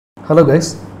Hello guys,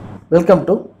 welcome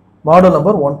to module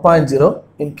number 1.0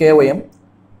 in KOM,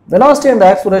 velocity and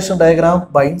acceleration diagram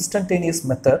by instantaneous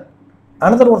method.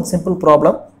 Another one simple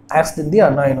problem asked in the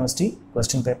Anna University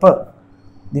question paper.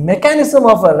 The mechanism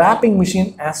of a wrapping machine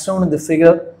as shown in the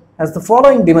figure has the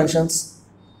following dimensions: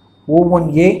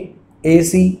 O1A,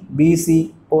 AC, BC,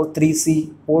 O3C,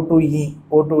 O2E,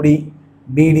 O2D,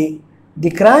 BD.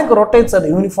 The crank rotates at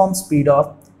a uniform speed of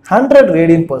 100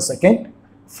 radian per second.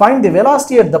 Find the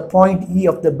velocity at the point E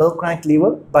of the bell crank lever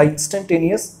by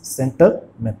instantaneous center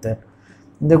method.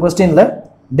 இந்த கொஸ்டின்ல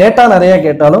data நிறைய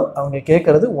கேட்டாலும் அவங்க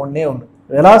கேட்கறது ஒண்ணே ஒன்று,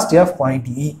 velocity of point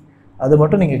E. அது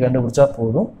மட்டும் நீங்க கண்டுபிடிச்சா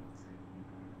போதும்.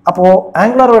 அப்போ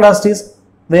ஆங்குலர் வெலாசிட்டிஸ்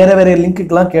வேற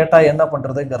லிங்க்குக்கெல்லாம் கேட்டா என்ன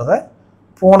பண்றதுங்கிறத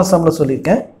போன சம்ல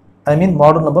சொல்லியிருக்கேன். ஐ மீன்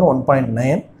மாடல் நம்பர்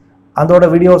 1.9. அதோட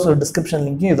வீடியோஸ் டிஸ்கிரிப்ஷன்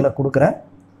லிங்கையும் இதில் கொடுக்குறேன்,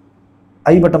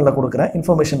 ஐ பட்டனில் கொடுக்குறேன்,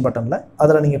 இன்ஃபர்மேஷன் பட்டனில்.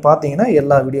 அதில் நீங்கள் பார்த்தீங்கன்னா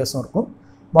எல்லா வீடியோஸும் இருக்கும்.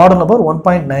 மாடல் நம்பர்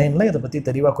 1.9ல் இதை பற்றி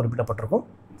தெளிவாக குறிப்பிடப்பட்டிருக்கும்.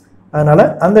 அதனால்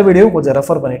அந்த வீடியோவும் கொஞ்சம்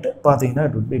ரெஃபர் பண்ணிவிட்டு பார்த்தீங்கன்னா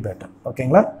இட் வுட் பி பெட்டர்.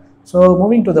 ஓகேங்களா? So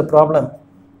moving to the problem.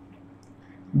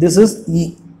 This is இ.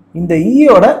 இந்த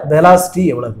ஈயோட வெலாசிட்டி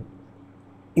எவ்வளவு?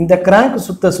 இந்த கிராங்க்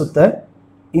சுத்த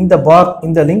இந்த பார்,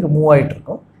 இந்த லிங்க் மூவ் ஆகிட்டு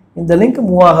இருக்கும். இந்த லிங்க்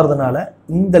மூவ் ஆகிறதுனால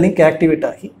இந்த லிங்க் ஆக்டிவேட்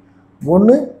ஆகி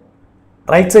ஒன்று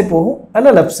ரைட் சைட் போகும்,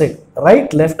 அல்ல லெஃப்ட் சைட்,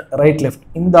 ரைட் லெஃப்ட்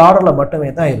இந்த ஆர்டரில்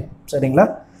மட்டுமே தான் இருக்கும். சரிங்களா?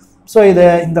 ஸோ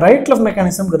இந்த ரைட் லெஃப்ட்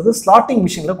மெக்கானிசம்ங்கிறது ஸ்லாட்டிங்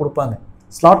மிஷினில் கொடுப்பாங்க.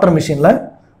 ஸ்லாட்டர் மிஷினில்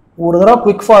ஒரு தடவை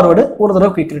குவிக் ஃபார்வேர்டு, ஒரு தடவை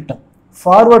quick return,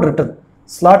 forward return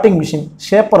slotting machine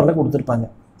ஷேப்பரில் கொடுத்துருப்பாங்க.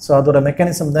 ஸோ அதோட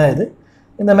மெக்கானிசம் தான் இது.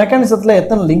 இந்த மெக்கானிசத்தில்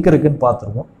எத்தனை லிங்க் இருக்குதுன்னு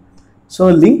பார்த்துருவோம். ஸோ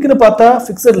லிங்க்னு பார்த்தா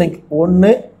ஃபிக்ஸட் லிங்க்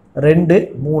 1, 2,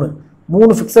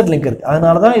 3 ஃபிக்ஸட் லிங்க் இருக்குது.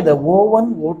 அதனால தான் இதை O1,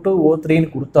 O2, O3ன்னு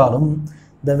கொடுத்தாலும்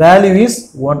the value is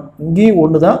 1. இங்கேயும்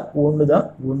ஒன்று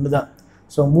தான்.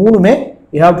 ஸோ மூணுமே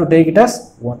you have to take it as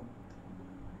 1.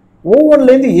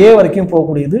 O1லேருந்து A வரைக்கும்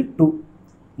போகக்கூடியது 2,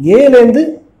 Aலேருந்து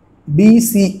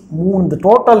BC 3, இந்த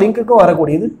டோட்டல் லிங்க்குக்கும்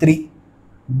வரக்கூடியது 3,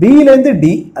 Bலேருந்து D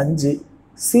 5,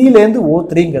 Cலேருந்து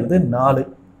O3ங்கிறது 4.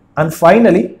 And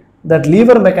finally that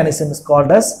lever mechanism is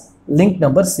called as link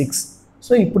number 6.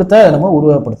 So இப்படித்தான் நம்ம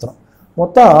உருவகப்படுத்துகிறோம்.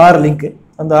 மொத்தம் 6 லிங்க்.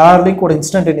 அந்த 6 லிங்கோட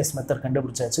இன்ஸ்டன்டேனியஸ் மெத்தட்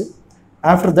கண்டுபிடிச்சாச்சு.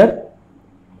 ஆஃப்டர் தட்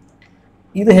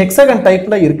இது ஹெக்ஸாகன்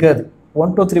டைப்பில் இருக்காது.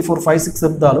 1 2 3 4 5 6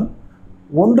 இருந்தாலும்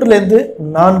 1லேருந்து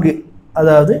 4,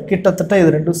 அதாவது கிட்டத்தட்ட இது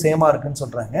ரெண்டும் சேமாக இருக்குன்னு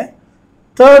சொல்கிறாங்க.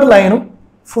 தேர்ட் லைனும்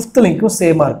 5th லிங்க்கும்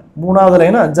சேமாக இருக்குது. 3வது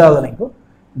லைனும் 5வது லிங்க்கும்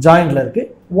ஜாயிண்டில் இருக்குது.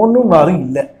 1 4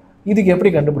 இல்லை. இதுக்கு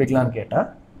எப்படி கண்டுபிடிக்கலான்னு கேட்டால்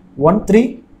 1 3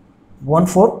 1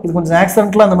 4, இது கொஞ்சம்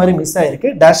ஆக்சிடென்ட்லாம் அந்த மாதிரி மிஸ் ஆகிருக்கு.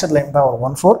 டேஷட் லைன் தான் வரும்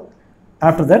 1 4.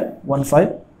 After that 1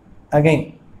 5, again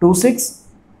 2 6,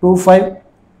 2 5,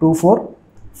 2 4,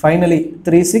 finally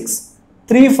 3 6.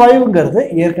 3 5ங்கிறது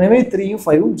ஏற்கனவே 3யும்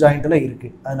 5ம் ஜாயிண்டில்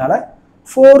இருக்குது. அதனால்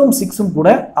 4ம் 6ம் கூட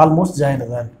ஆல்மோஸ்ட்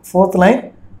ஜாயிண்டில் தான் இருக்குது. 4th லைன்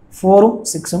 4ம்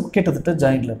 6ம் கிட்டத்தட்ட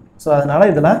ஜாயிண்டில் இருக்குது. ஸோ அதனால்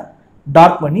இதெல்லாம்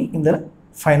டாட் பண்ணி இந்த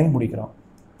ஃபைனிங் முடிக்கிறோம்.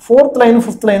 4th லைனும்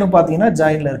 5th லைனும் பார்த்தீங்கன்னா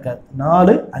ஜாயிண்டில் இருக்காது.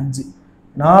 4 5,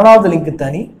 4வது லிங்க்கு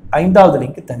தனி, 5வது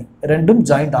லிங்க்கு தனி, ரெண்டும்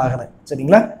ஜாயிண்ட் ஆகலை.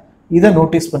 சரிங்களா? இதை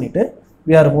நோட்டீஸ் பண்ணிவிட்டு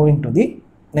we are moving to the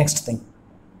next thing,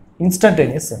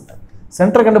 instantaneous center.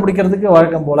 Centre கண்டுபிடிக்கிறதுக்கு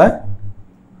வழக்கம் போல்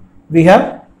we have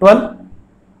 12,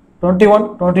 21,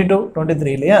 22,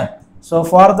 23 இல்லையா? So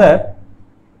for that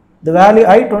the value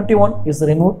I21 is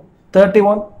removed.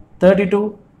 31, 32,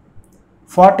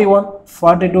 41,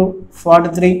 42,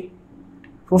 43,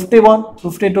 51,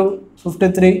 52,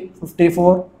 53,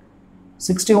 54,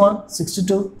 61,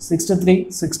 62, 63,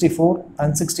 64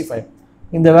 and 65.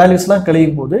 இந்த வேல்யூஸ்லாம்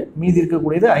கழியும் போது மீதி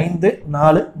இருக்கக்கூடியது 5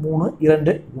 4 3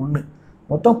 2 1,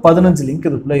 மொத்தம் 15 லிங்க்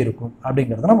இதுக்குள்ளே இருக்கும்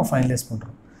அப்படிங்கிறத நம்ம ஃபைனலைஸ்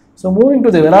பண்ணுறோம். So moving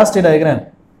to the velocity diagram,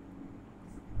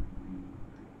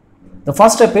 the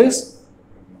first step is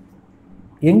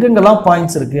எங்கெங்கெல்லாம்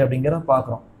பாயிண்ட்ஸ் இருக்குது அப்படிங்கிறத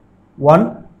பார்க்குறோம். 1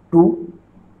 2,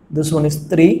 this one is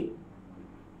 3,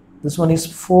 this one is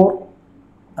 4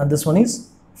 and this one is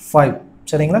 5.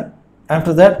 சரிங்களா?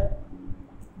 after that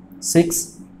 6.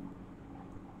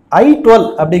 I12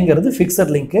 அப்படிங்கிறது ஃபிக்ஸட்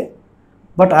லிங்க்கு,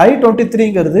 பட்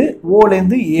I23ங்கிறது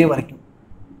ஓலேருந்து ஏ வரைக்கும்,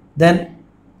 தென்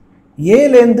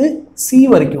ஏலேருந்து சி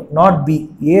வரைக்கும், நாட் பி.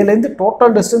 ஏலேருந்து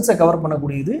டோட்டல் டிஸ்டன்ஸை கவர்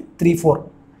பண்ணக்கூடியது 3 4.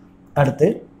 அடுத்து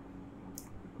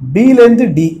பிலேருந்து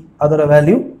டி அதோட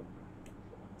வேல்யூ,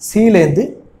 சிலேருந்து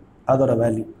அதோட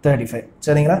வேல்யூ 35.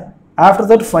 சரிங்களா? After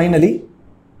that finally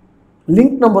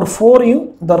link number 4யும்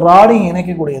இந்த ராடையும்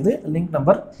இணைக்கக்கூடியது லிங்க்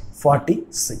நம்பர்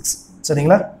 46.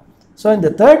 சரிங்களா? ஸோ இந்த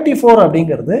 34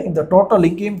 அப்படிங்கிறது இந்த டோட்டல்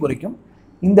லிங்கையும் குறிக்கும்.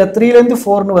 இந்த 3லேருந்து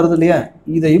 4ன்னு வருது இல்லையா,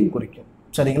 இதையும் குறிக்கும்.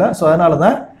 சரிங்களா? ஸோ அதனால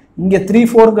தான் இங்கே 3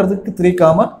 4ங்கிறதுக்கு 3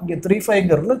 காமன், இங்கே 3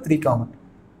 5ங்கிறதுல 3 காமன்.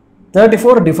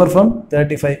 34 differ from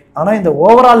 35. ஆனால் இந்த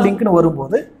ஓவரால் லிங்க்னு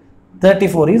வரும்போது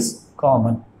 34 is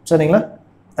common. சரிங்களா?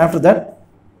 After that,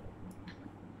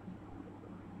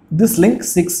 this link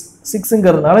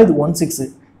 6ங்கிறதுனால இது 16.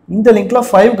 இந்த லிங்க்ல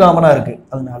 5 காமனா இருக்கு.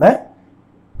 அதனால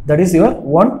that is your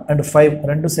 1 and 5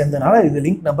 ரெண்டும் சேர்ந்தனால இது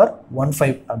லிங்க் நம்பர்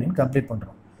 15 அப்படின்னு கம்ப்ளீட்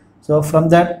பண்றோம். So from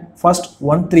that first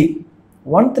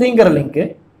 13ங்கிற link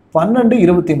 12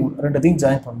 23 ரெண்டையும்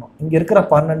ஜாயின் பண்ணோம். இங்க இருக்கிற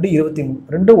 12 23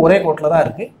 ரெண்டும் ஒரே கோட்ல தான்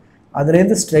இருக்கு. அதுல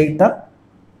இருந்து ஸ்ட்ரைட்டா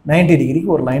 90 டிகிரிக்கு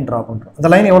ஒரு லைன் டிரா பண்றோம். அந்த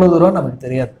லைன் எவ்வளவு தூரம் நமக்கு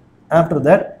தெரியாது. After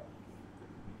that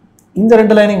இந்த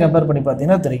ரெண்டு லைனையும் கம்பேர் பண்ணி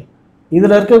பார்த்தீங்கன்னா தெரியும்.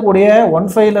 இதுல இருக்கக்கூடிய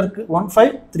 15ல இருக்கு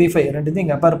 15 35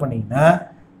 ரெண்டையும் கம்பேர் பண்ணீங்கன்னா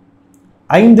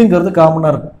 5ங்கிறது காமனா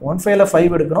இருக்கும். 15ல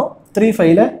 5 எடுக்கணும்,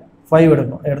 35ல 5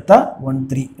 எடுக்கணும். எடுத்தா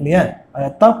 13 இல்லையா?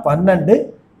 அதான் 12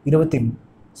 23.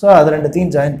 ஸோ அது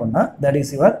ரெண்டுத்தையும் ஜாயின் பண்ணா that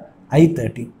is your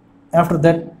I13. After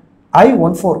that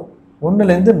I14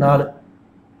 1லேருந்து 4.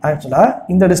 ஆக்சுவலா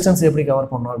இந்த டிஸ்டன்ஸ் எப்படி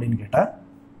கவர் பண்ணணும் அப்படின்னு கேட்டா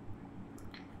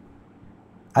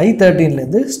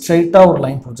I13லேருந்து ஸ்ட்ரைட்டாக ஒரு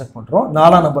லைன் ப்ரொஜெக்ட் பண்ணுறோம்.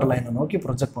 4ஆம் நம்பர் லைனை நோக்கி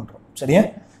ப்ரொஜெக்ட் பண்ணுறோம். சரியா?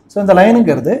 ஸோ இந்த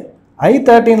லைனுங்கிறது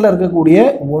I13ல் இருக்கக்கூடிய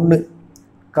 1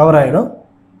 கவர் ஆகிடும்.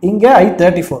 இங்கே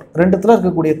I34 ரெண்டுத்தில்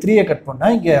இருக்கக்கூடிய 3யை கட்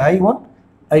பண்ணால் இங்கே I1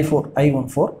 I4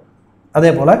 I14.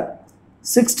 அதே போல்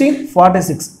 16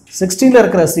 46 16ல்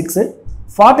இருக்கிற 6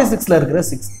 46ல் இருக்கிற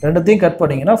 6 ரெண்டுத்தையும் கட்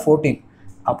பண்ணிங்கன்னா 14.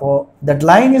 அப்போது that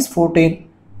line is 14.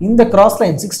 இந்த கிராஸ்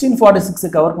லைன் 1646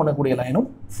 கவர் பண்ணக்கூடிய லைனும்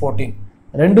 14.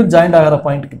 ரெண்டும் ஜாயிண்ட் ஆகிற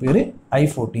பாயிண்ட்டுக்கு பேர்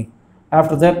I14.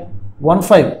 ஆஃப்டர் தட்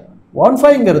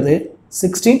 15ங்கிறது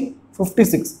 16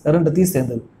 56 ரெண்டுத்தையும்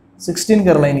சேர்ந்தது.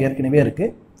 16ங்கிற லைன் ஏற்கனவே இருக்கு.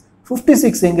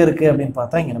 56 எங்கே இருக்குது அப்படின்னு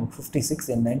பார்த்தா இங்கே நமக்கு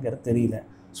 56 என்னங்கிறது தெரியல.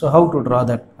 So how to draw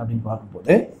that அப்படின்னு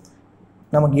பார்க்கும்போது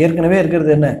நமக்கு ஏற்கனவே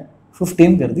இருக்கிறது என்ன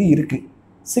 15ங்கிறது இருக்குது,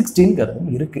 16ங்கிறதும்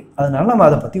இருக்குது. அதனால நம்ம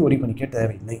அதை பற்றி ஒரி பண்ணிக்க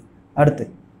தேவையில்லை. அடுத்து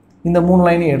இந்த 3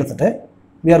 லைனையும் எடுத்துகிட்டு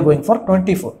we are going for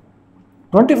 24.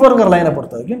 24ங்கிற லைனை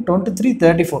பொறுத்த வரைக்கும் 23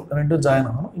 34 ரெண்டும் ஜாயின்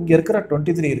ஆகணும். இங்கே இருக்கிற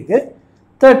 23 இருக்குது,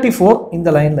 34 இந்த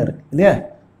லைனில் இருக்குது இல்லையா?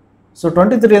 ஸோ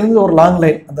 23லேருந்து ஒரு லாங்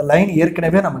லைன், அந்த லைன்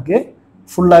ஏற்கனவே நமக்கு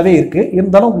ஃபுல்லாகவே இருக்குது.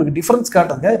 இருந்தாலும் உங்களுக்கு டிஃப்ரென்ஸ்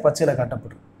காட்டுறதுக்காக பச்சையில்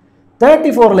காட்டப்படுது.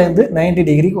 34லேருந்து 90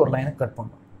 டிகிரிக்கு ஒரு லைனை கட்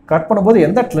பண்ணணும். கட் பண்ணும்போது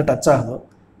எந்த இடத்துல டச் ஆகுதோ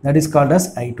that is called as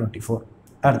I24.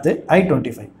 அடுத்து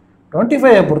I25.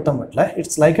 25ஐ பொறுத்த மட்டும்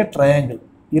இட்ஸ் லைக் அ ட்ரையாங்கிள்.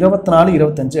 24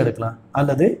 25 எடுக்கலாம்,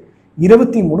 அல்லது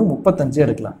 23 35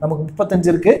 எடுக்கலாம். நமக்கு 35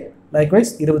 இருக்குது,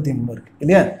 லைக்வைஸ் 23 இருக்குது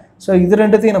இல்லையா? ஸோ இது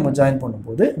ரெண்டுத்தையும் நம்ம ஜாயின்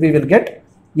பண்ணும்போது we will get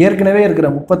ஏற்கனவே இருக்கிற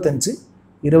 35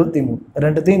 23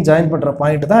 ரெண்டுத்தையும் ஜாயின் பண்ணுற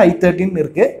பாயிண்ட் தான் I13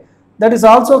 இருக்குது. That is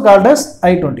also called as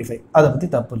I25. அதை பற்றி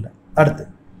தப்பு இல்லை. அடுத்து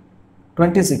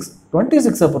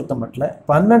 26ஐ பொறுத்த மட்டும்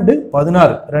 12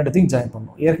 16 ரெண்டுத்தையும் ஜாயின்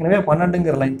பண்ணணும். ஏற்கனவே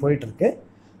 12ங்கிற லைன் போயிட்டு இருக்கு,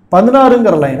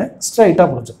 16ங்கிற லைனை ஸ்ட்ரைட்டாக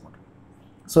ப்ரொஜெக்ட் பண்ணுறோம்.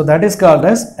 So that is called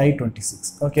as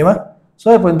I26. ஓகேவா? ஸோ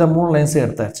இப்போ இந்த 3 லைன்ஸையும்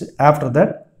எடுத்தாச்சு. After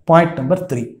that point number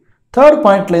 3, third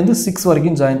பாயிண்ட்லேருந்து 6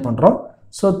 வரைக்கும் ஜாயின் பண்ணுறோம்.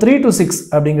 ஸோ 3 to 6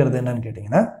 அப்படிங்கிறது என்னன்னு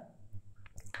கேட்டிங்கன்னா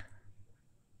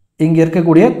இங்கே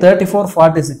இருக்கக்கூடிய 34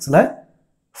 46ல்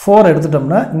 4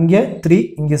 எடுத்துட்டோம்னா இங்கே 3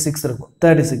 இங்கே 6 இருக்கும்,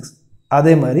 36.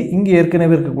 அதே மாதிரி இங்கே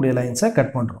ஏற்கனவே இருக்கக்கூடிய லைன்ஸை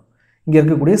கட் பண்ணுறோம். இங்கே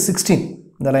இருக்கக்கூடிய 16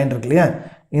 இந்த லைன் இருக்கு இல்லையா,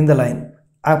 இந்த லைன்.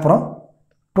 அப்புறம்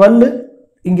 12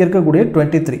 இங்கே இருக்கக்கூடிய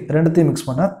 23 ரெண்டுத்தையும் மிக்ஸ்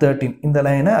பண்ணால் 13 இந்த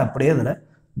லைனை அப்படியே அதில்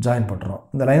ஜாயின் பண்ணுறோம்.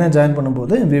 இந்த லைனை ஜாயின்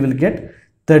பண்ணும்போது we will get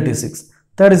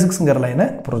 36ங்கிற லைனை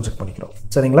ப்ரொஜெக்ட் பண்ணிக்கிறோம்.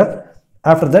 சரிங்களா?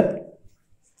 ஆஃப்டர் தட்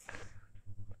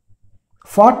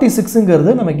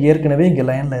 46ங்கிறது நமக்கு ஏற்கனவே இங்கே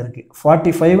லைனில் இருக்குது.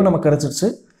 45 நமக்கு கிடச்சிருச்சு.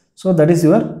 So that is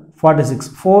your 46.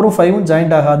 4ம் 5ம்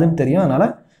joint ஆகாதுன்னு தெரியும், அதனால்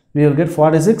we will get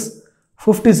 46.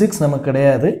 56 நமக்கு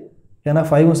கிடையாது, ஏன்னா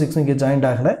 5ம் 6ம் இங்கே ஜாயிண்ட்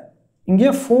ஆகலை. இங்கே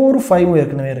 4 5ம்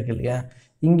ஏற்கனவே இருக்குது இல்லையா?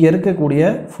 இங்கே இருக்கக்கூடிய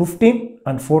 15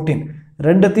 and 14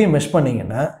 ரெண்டுத்தையும் மெஷ்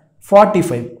பண்ணிங்கன்னா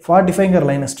 45ங்கிற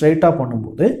லைனை ஸ்ட்ரைட்டாக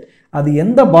பண்ணும்போது அது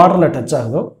எந்த பார்டரில் டச்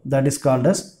ஆகுதோ தட் இஸ் கால்ட்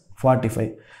அஸ் 45.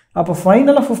 அப்போ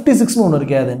ஃபைனலாக 56னு ஒன்று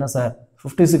இருக்கே, அது என்ன sir?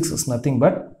 56 is nothing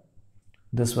but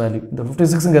this value. இந்த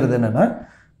 56ங்கிறது என்னென்னா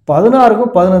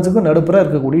 16க்கும் 15க்கும் நடுப்புற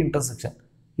இருக்கக்கூடிய இன்டர்செக்ஷன்.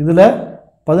 இதில்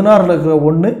 16ல் இருக்கிற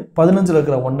 1 15ல்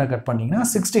இருக்கிற 1 கட் பண்ணிங்கன்னா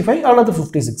 65 அல்லது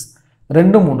 56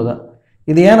 ரெண்டும் 3 தான்.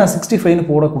 இது ஏன் நான் 65ன்னு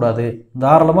போடக்கூடாது?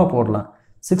 தாராளமாக போடலாம்.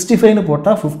 65ன்னு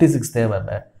போட்டால் 56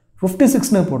 தேவையில்லை,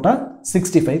 56ன்னு போட்டால்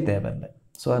 65 தேவையில்லை.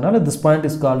 ஸோ அதனால் this point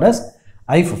is called as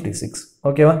I56.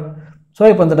 ஓகேவா? ஸோ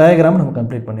இப்போ இந்த டயக்ராம் நம்ம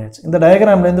கம்ப்ளீட் பண்ணியாச்சு. இந்த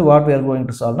டயக்ராம்லேருந்து what we are going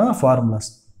to solve formulas.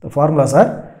 இந்த ஃபார்முலாஸ்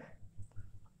ஆர்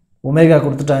ஒமேகா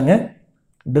கொடுத்துட்டாங்க,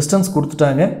 டிஸ்டன்ஸ்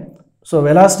கொடுத்துட்டாங்க. So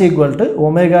velocity equal to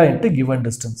omega into given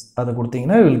distance அதை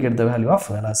கொடுத்தீங்கன்னா will get the value of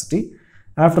velocity.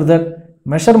 After that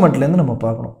மெஷர்மெண்ட்லேருந்து நம்ம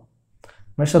பார்க்கணும்.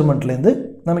 மெஷர்மெண்ட்லேருந்து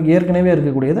நமக்கு ஏற்கனவே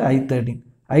இருக்கக்கூடியது I13,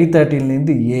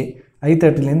 I13லேருந்து A,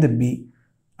 I13லேருந்து B,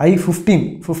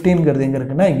 I15ங்கிறது எங்கே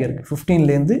இருக்குன்னா இங்கே இருக்குது.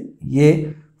 15லேருந்து A,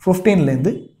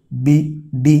 15லேருந்து B,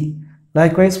 D,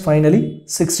 Likewise, finally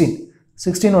 16.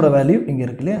 16 ஓட வேல்யூ இங்கே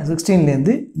இருக்கு இல்லையா,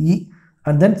 16லேருந்து E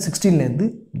and then 16லேருந்து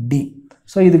D.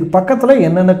 So இதுக்கு பக்கத்தில்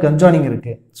என்னென்ன கன்ஜாயினிங்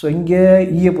இருக்குது, ஸோ இங்கே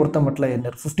ஈயை பொறுத்த மட்டும் என்ன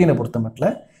 15 பொறுத்த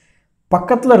மட்டும்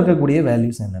பக்கத்தில் இருக்கக்கூடிய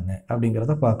வேல்யூஸ் என்னென்ன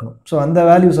அப்படிங்கிறத பார்க்கணும். ஸோ அந்த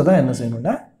வேல்யூஸை தான் என்ன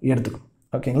செய்யணும்னா எடுத்துக்கணும்.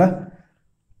 ஓகேங்களா?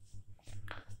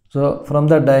 So from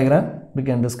the diagram we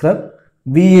can describe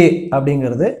VA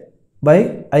அப்படிங்கிறது by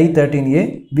I13A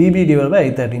VB divided by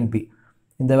I13B.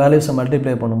 இந்த வேல்யூஸை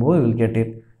மல்டிப்ளை பண்ணும்போது will get it.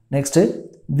 Next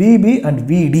VB and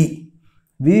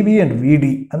VB and VD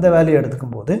அந்த வேல்யூ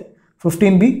எடுத்துக்கும் போது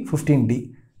 15B 15D.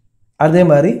 அதே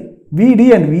மாதிரி VD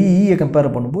and VE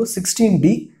கம்பேர் பண்ணும்போது 16D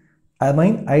I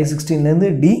mean I16லேருந்து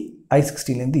D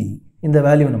I16லேருந்து E. இந்த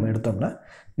வேல்யூ நம்ம எடுத்தோம்னா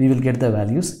we will get the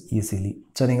values easily.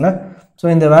 சரிங்களா? ஸோ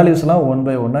இந்த வேல்யூஸ்லாம் ஒன்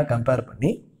பை ஒன்னாக கம்பேர் பண்ணி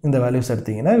இந்த வேல்யூஸ்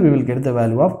எடுத்தீங்கன்னா we will get the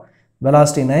value of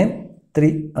velocity 9, 3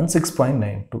 and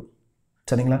 6.92.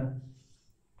 சரிங்களா?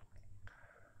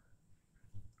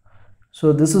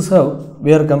 So this is how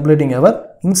we are completing our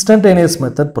instantaneous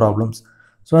method problems.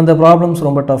 So இந்த problems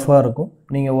ரொம்ப டஃப்பாக இருக்கும்.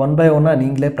 நீங்கள் ஒன் பை ஒன்னாக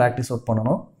நீங்களே ப்ராக்டிஸ் ஒர்க்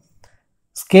பண்ணணும்.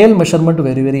 Scale measurement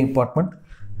very very important.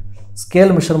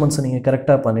 Scale மெஷர்மெண்ட்ஸை நீங்கள்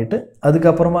கரெக்டாக பண்ணிவிட்டு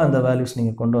அதுக்கப்புறமா அந்த வேல்யூஸ்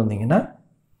நீங்கள் கொண்டு வந்தீங்கன்னா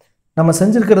நம்ம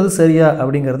செஞ்சுருக்கிறது சரியா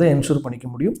அப்படிங்கிறத என்ஷூர் பண்ணிக்க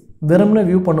முடியும். வெறும்னு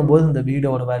வியூ பண்ணும்போது இந்த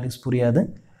வீடியோட வேல்யூஸ் புரியாது.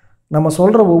 நம்ம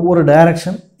சொல்கிற ஒவ்வொரு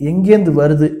டைரக்ஷன் எங்கேருந்து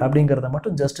வருது அப்படிங்கிறத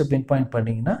மட்டும் ஜஸ்ட் பின் பாயிண்ட்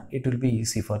பண்ணிங்கன்னா it will be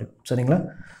easy for you. சரிங்களா?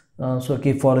 So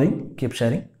keep following, keep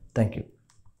sharing. Thank you.